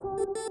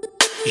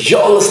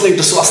You're listening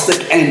to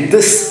Swastik, and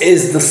this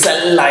is the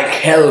Sell Like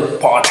Hell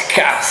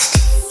podcast.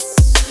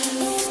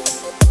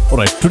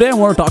 Alright, today I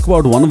want to talk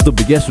about one of the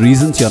biggest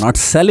reasons you're not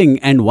selling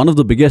and one of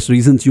the biggest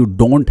reasons you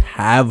don't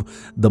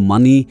have the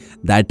money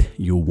that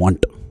you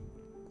want.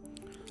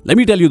 Let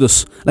me tell you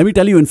this. Let me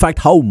tell you, in fact,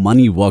 how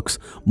money works.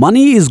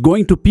 Money is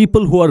going to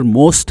people who are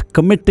most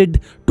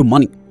committed to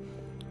money.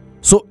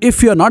 So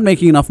if you're not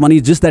making enough money,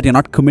 it's just that you're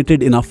not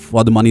committed enough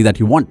for the money that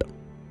you want.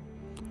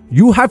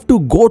 You have to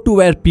go to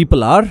where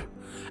people are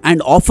and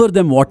offer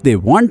them what they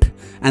want,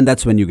 and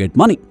that's when you get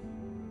money.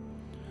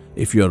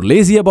 If you're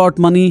lazy about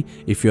money,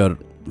 if you're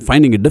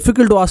finding it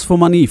difficult to ask for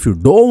money, if you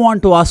don't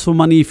want to ask for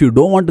money, if you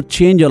don't want to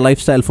change your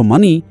lifestyle for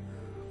money,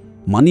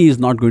 money is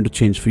not going to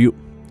change for you.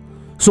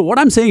 So what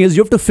I'm saying is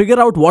you have to figure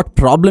out what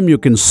problem you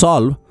can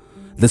solve.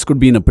 This could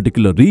be in a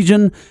particular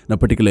region, in a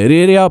particular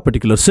area, a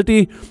particular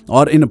city,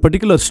 or in a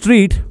particular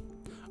street.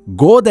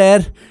 Go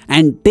there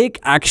and take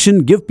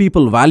action, give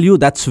people value.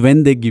 That's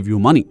when they give you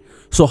money.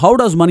 So how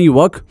does money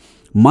work?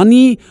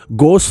 Money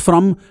goes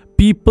from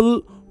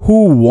people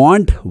who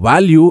want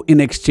value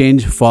in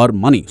exchange for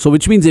money. So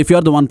which means if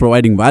you're the one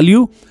providing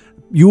value,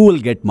 you will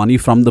get money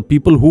from the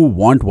people who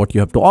want what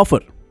you have to offer.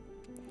 A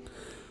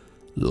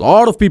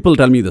lot of people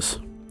tell me this.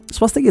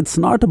 Swastik, it's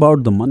not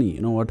about the money.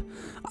 You know what?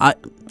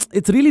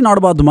 It's really not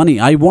about the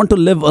money. I want to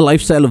live a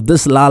lifestyle of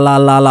this,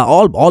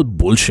 all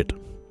bullshit.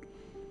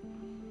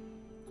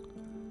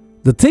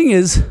 The thing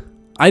is,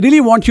 I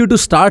really want you to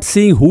start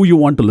seeing who you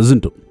want to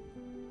listen to.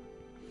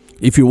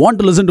 If you want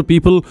to listen to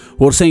people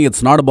who are saying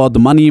it's not about the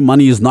money,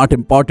 money is not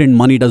important,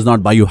 money does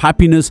not buy you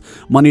happiness,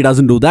 money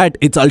doesn't do that,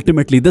 it's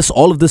ultimately this,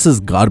 all of this is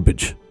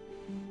garbage.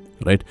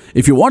 Right?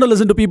 If you want to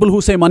listen to people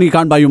who say money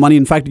can't buy you money,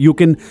 in fact, you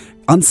can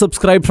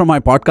unsubscribe from my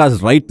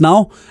podcast right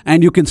now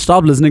and you can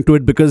stop listening to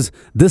it, because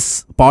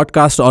this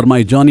podcast or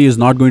my journey is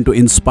not going to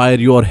inspire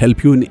you or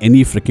help you in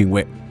any freaking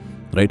way.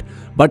 Right?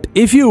 But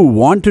if you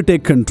want to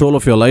take control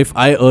of your life,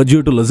 I urge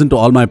you to listen to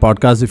all my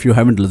podcasts if you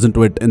haven't listened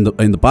to it in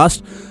the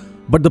past.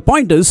 But the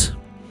point is,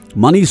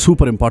 money is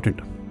super important.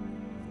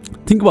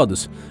 Think about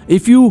this.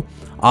 If you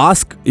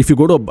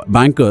go to a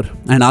banker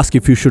and ask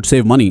if you should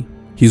save money,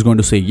 he's going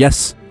to say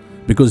yes,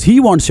 because he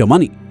wants your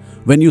money.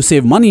 When you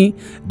save money,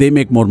 they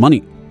make more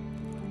money,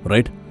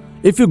 right?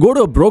 If you go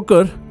to a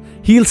broker,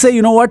 he'll say,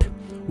 you know what?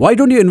 Why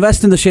don't you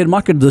invest in the share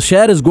market? The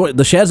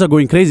shares are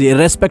going crazy.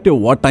 Irrespective of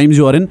what times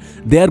you are in,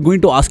 they are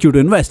going to ask you to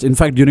invest. In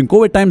fact, during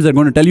COVID times, they're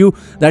going to tell you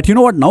that, you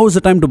know what, now is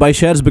the time to buy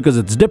shares because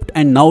it's dipped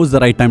and now is the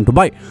right time to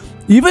buy.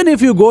 Even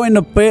if you go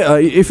even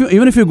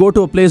if you go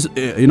to a place,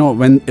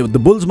 when the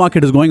bulls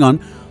market is going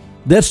on,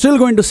 they're still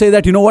going to say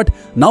that, you know what,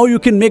 now you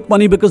can make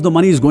money because the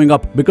money is going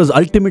up, because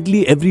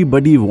ultimately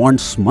everybody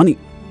wants money.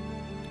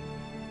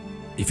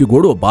 If you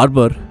go to a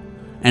barber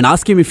and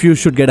ask him if you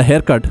should get a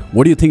haircut,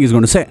 what do you think he's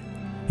going to say?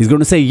 He's going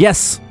to say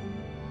yes.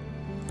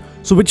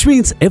 So which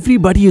means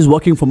everybody is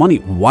working for money.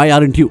 Why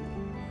aren't you?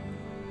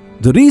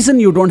 The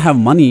reason you don't have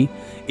money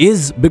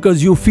is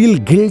because you feel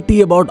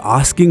guilty about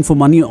asking for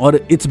money, or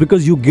it's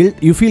because you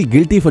feel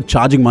guilty for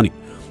charging money.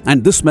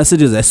 And this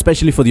message is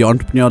especially for the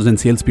entrepreneurs and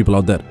salespeople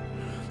out there.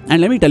 And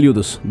let me tell you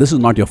this is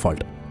not your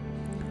fault.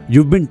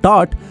 You've been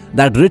taught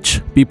that rich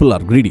people are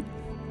greedy.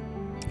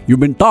 You've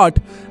been taught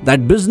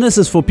that business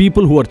is for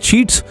people who are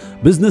cheats,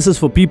 business is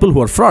for people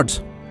who are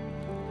frauds.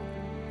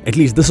 At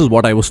least this is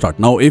what I was taught.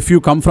 Now, if you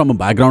come from a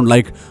background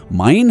like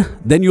mine,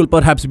 then you'll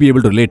perhaps be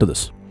able to relate to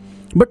this.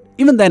 But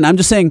even then, I'm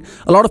just saying,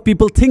 a lot of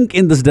people think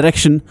in this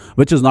direction,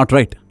 which is not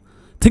right.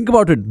 Think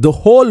about it. The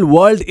whole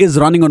world is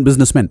running on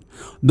businessmen.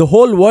 The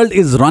whole world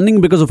is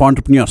running because of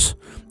entrepreneurs.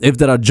 If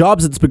there are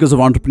jobs, it's because of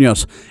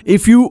entrepreneurs.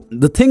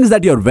 The things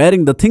that you're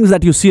wearing, the things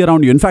that you see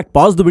around you, in fact,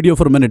 pause the video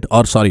for a minute,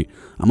 or sorry,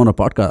 I'm on a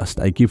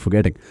podcast. I keep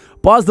forgetting.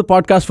 Pause the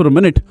podcast for a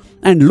minute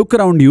and look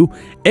around you.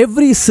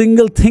 Every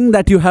single thing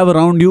that you have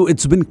around you,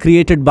 it's been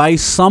created by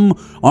some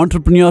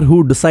entrepreneur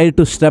who decided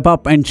to step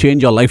up and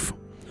change your life.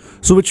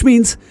 So which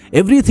means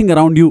everything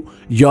around you,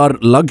 your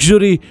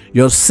luxury,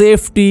 your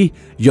safety,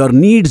 your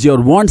needs,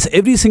 your wants,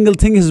 every single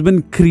thing has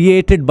been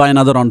created by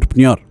another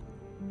entrepreneur.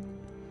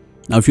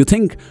 Now, if you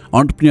think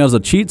entrepreneurs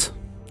are cheats,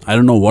 I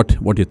don't know what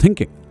you're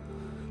thinking.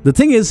 The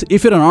thing is,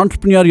 if you're an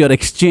entrepreneur, you're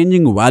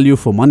exchanging value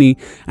for money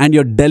and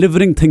you're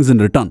delivering things in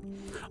return.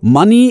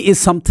 Money is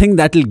something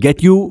that will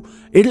get you,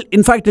 it'll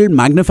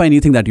magnify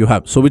anything that you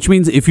have. So which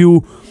means if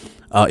you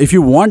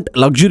want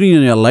luxury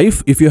in your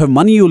life, if you have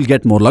money, you'll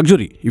get more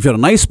luxury. If you're a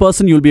nice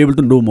person, you'll be able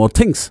to do more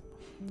things,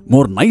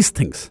 more nice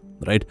things,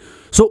 right?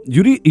 So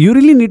you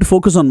really need to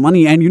focus on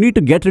money, and you need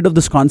to get rid of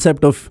this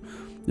concept of,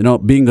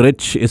 being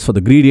rich is for the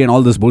greedy and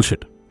all this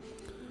bullshit.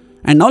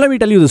 And now let me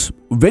tell you this.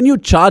 When you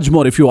charge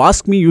more, if you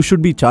ask me, you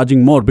should be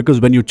charging more, because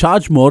when you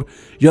charge more,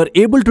 you're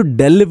able to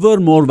deliver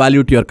more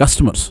value to your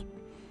customers.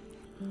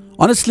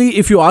 Honestly,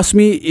 if you ask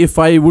me if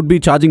I would be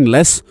charging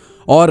less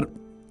or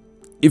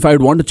if I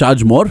would want to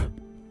charge more,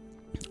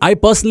 I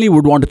personally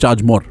would want to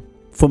charge more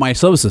for my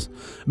services,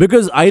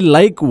 because I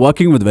like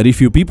working with very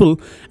few people.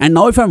 And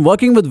now if I'm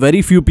working with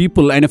very few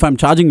people and if I'm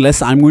charging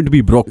less, I'm going to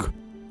be broke.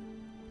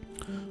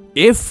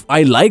 if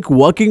I like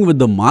working with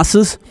the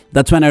masses,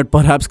 that's when I would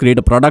perhaps create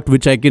a product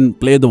which I can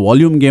play the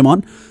volume game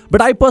on.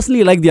 But I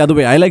personally like the other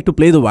way. I like to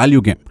play the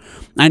value game.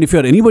 And if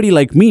you're anybody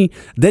like me,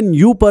 then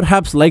you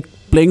perhaps like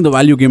playing the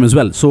value game as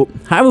well. So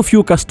have a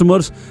few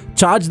customers,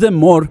 charge them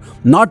more,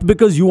 not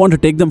because you want to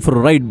take them for a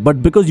ride,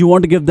 but because you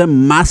want to give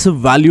them massive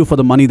value for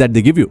the money that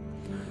they give you.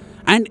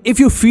 And if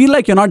you feel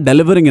like you're not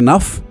delivering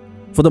enough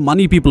for the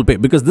money people pay,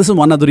 because this is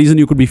one other reason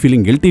you could be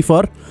feeling guilty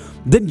for,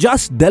 then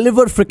just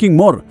deliver freaking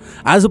more.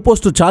 As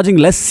opposed to charging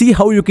less, see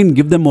how you can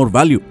give them more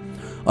value.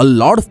 A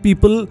lot of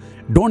people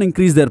don't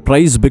increase their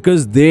price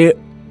because they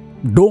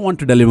don't want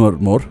to deliver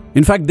more.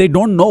 In fact, they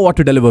don't know what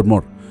to deliver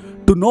more.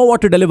 To know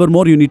what to deliver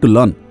more, you need to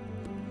learn.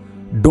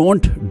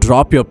 Don't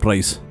drop your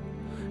price.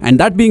 And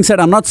that being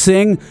said, I'm not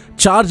saying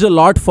charge a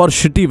lot for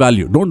shitty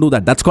value. Don't do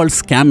that. That's called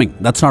scamming.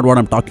 That's not what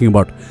I'm talking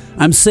about.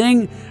 I'm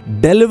saying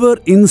deliver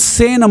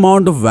insane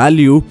amount of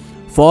value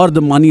for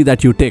the money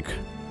that you take.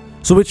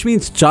 So which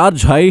means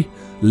charge high,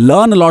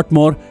 learn a lot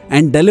more,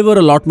 and deliver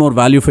a lot more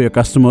value for your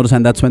customers.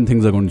 And that's when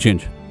things are going to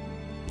change.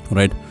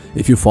 Right?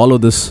 If you follow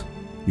this,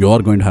 you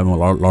are going to have a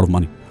lot of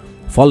money.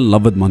 Fall in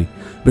love with money.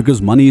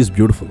 Because money is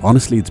beautiful.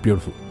 Honestly, it's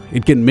beautiful.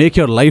 It can make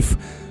your life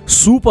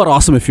super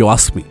awesome if you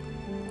ask me.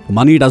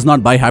 Money does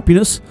not buy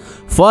happiness.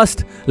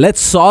 First, let's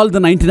solve the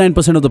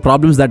 99% of the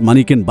problems that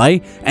money can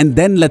buy, and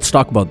then let's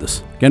talk about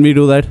this. Can we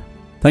do that?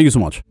 Thank you so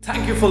much.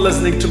 Thank you for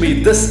listening to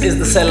me. This is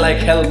the Sell Like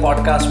Hell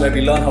podcast, where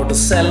we learn how to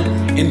sell,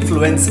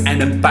 influence,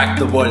 and impact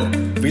the world.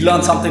 We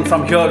learn something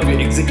from here,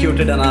 we execute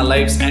it in our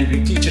lives, and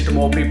we teach it to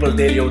more people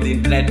daily over the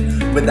internet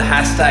with the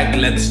hashtag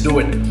Let's Do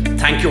It.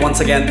 Thank you once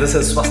again. This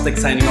is Swastik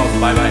signing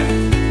off. Bye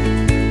bye.